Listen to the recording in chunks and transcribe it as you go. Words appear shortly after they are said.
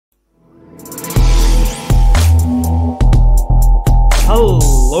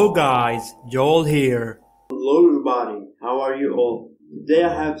Hello guys, Joel here. Hello everybody, how are you all? Today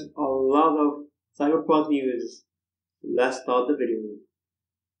I have a lot of Cyberpunk news. Let's start the video.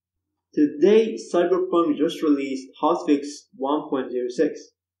 Today Cyberpunk just released hotfix 1.06,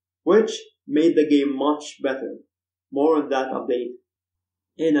 which made the game much better. More on that update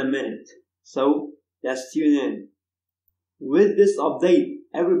in a minute. So let's tune in. With this update,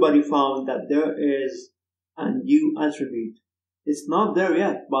 everybody found that there is a new attribute. It's not there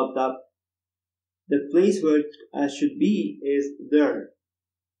yet, but the place where it should be is there.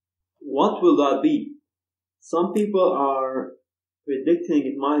 What will that be? Some people are predicting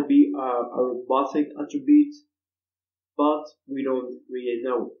it might be a robotic attribute, but we don't really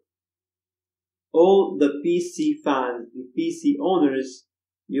know. All the PC fans, the PC owners,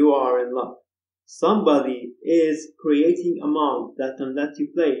 you are in luck. Somebody is creating a mod that can let you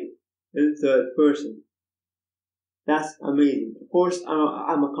play in third person. That's amazing. Of course,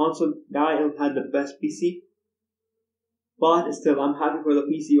 I'm a console guy. I don't have the best PC, but still, I'm happy for the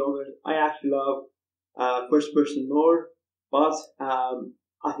PC owners. I actually love first person more, but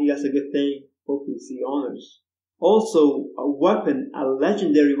I think that's a good thing for PC owners. Also, a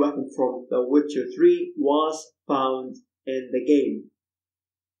legendary weapon from The Witcher 3 was found in the game.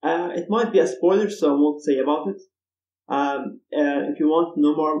 It might be a spoiler, so I won't say about it. If you want to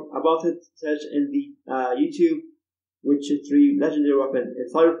know more about it, search in the YouTube Witcher 3 legendary weapon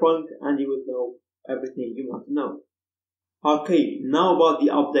in Cyberpunk, and you will know everything you want to know. Okay, now about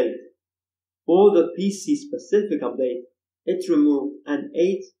the update. For the PC specific update, it removed an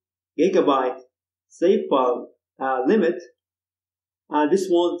 8 GB save file limit. This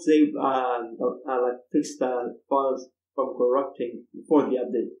won't save fix the files from corrupting before the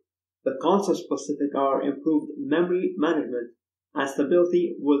update. The console specific are improved memory management and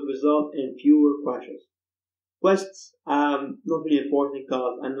stability will result in fewer crashes. Quests, not really important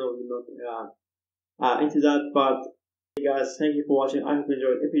because I know you're not into that, but hey guys, thank you for watching. I hope you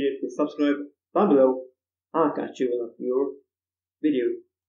enjoyed. If you did, please subscribe down below, and I'll catch you in a future video.